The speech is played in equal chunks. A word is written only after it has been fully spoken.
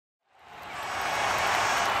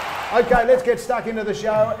Okay, let's get stuck into the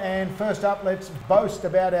show. And first up, let's boast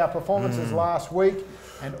about our performances last week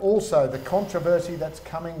and also the controversy that's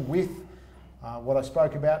coming with what I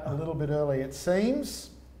spoke about a little bit earlier. It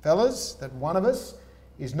seems, fellas, that one of us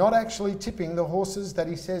is not actually tipping the horses that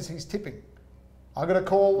he says he's tipping. I got a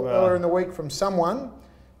call earlier in the week from someone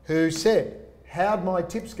who said, how'd my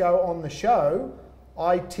tips go on the show?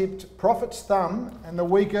 I tipped Prophet's Thumb, and the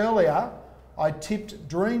week earlier, I tipped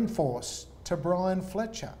Dreamforce to Brian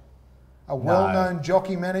Fletcher, a well-known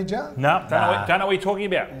jockey manager. No, don't know what you're talking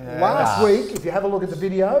about. Last week, if you have a look at the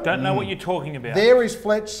video, Don't know what you're talking about. there is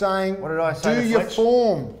Fletch saying, What did I say do to your Fletch?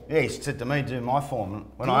 form. Yeah, he said to me, do my form.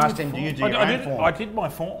 When I asked him, do you do your own form? I did my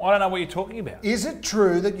form. I don't know what you're talking about. Is it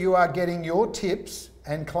true that you are getting your tips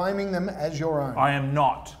and claiming them as your own? I am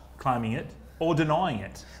not claiming it or denying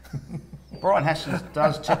it. Brian Haskins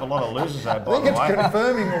does tip a lot of losers, though, I by think the it's way.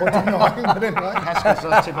 confirming or denying, but anyway. Haskins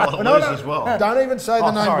does tip a lot of losers as well. Don't even say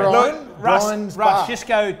the name, sorry. Brian. Look, Brian's Russ, bar. just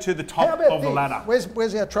go to the How top about of the this? ladder.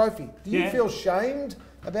 Where's our trophy? Do you Yeah. feel shamed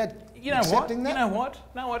about You know what? accepting that? You know what?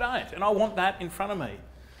 No, I don't. And I want that in front of me.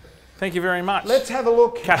 Thank you very much. Let's have a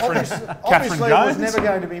look. Catherine Obviously, it was Jones. never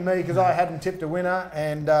going to be me because I hadn't tipped a winner,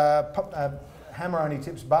 and Hammer only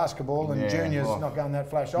tips basketball, and Junior's not going that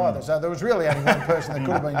flash either. So there was really only one person that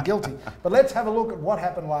could have been guilty. But let's have a look at what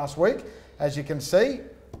happened last week. As you can see,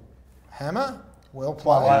 Hammer, well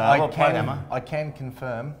played. I I can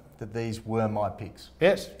confirm that these were my picks.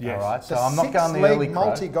 Yes. All right, so The I'm not going the six-leg early crow.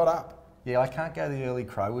 multi got up. Yeah, I can't go the early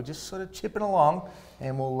crow. We're just sort of chipping along,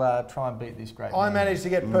 and we'll try and beat this great I man. managed to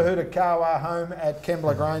get Pahuta Kawa home at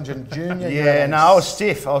Kembla Grange and Junior. Yeah, no, I was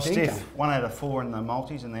stiff. I was Dinker. stiff. 1 out of 4 in the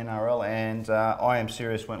multis and the NRL, and I Am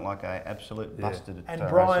Serious went like a absolute busted. And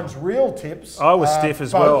Brian's real tips. I was stiff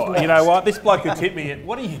as both well. lost. You know what? This bloke who tipped me.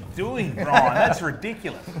 What are you doing, Brian? That's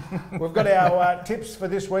ridiculous. We've got our tips for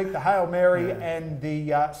this week, the Hail Mary and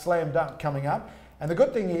the Slam Dunk coming up. And the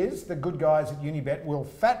good thing is, the good guys at Unibet will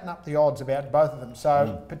fatten up the odds about both of them.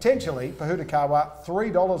 So potentially, Pahuta Kawa,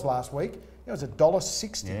 $3 last week. It was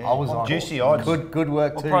 $1.60. Yeah. I was on juicy odds. Good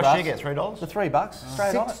work What too, price Russ. did you get? $3? For $3,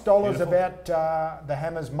 straight on it. $6 about the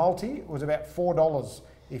Hammers multi. It was about $4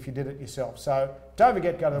 if you did it yourself. So don't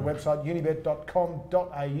forget, go to the website,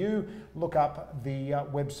 unibet.com.au. Look up the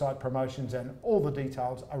website promotions, and all the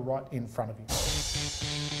details are right in front of you.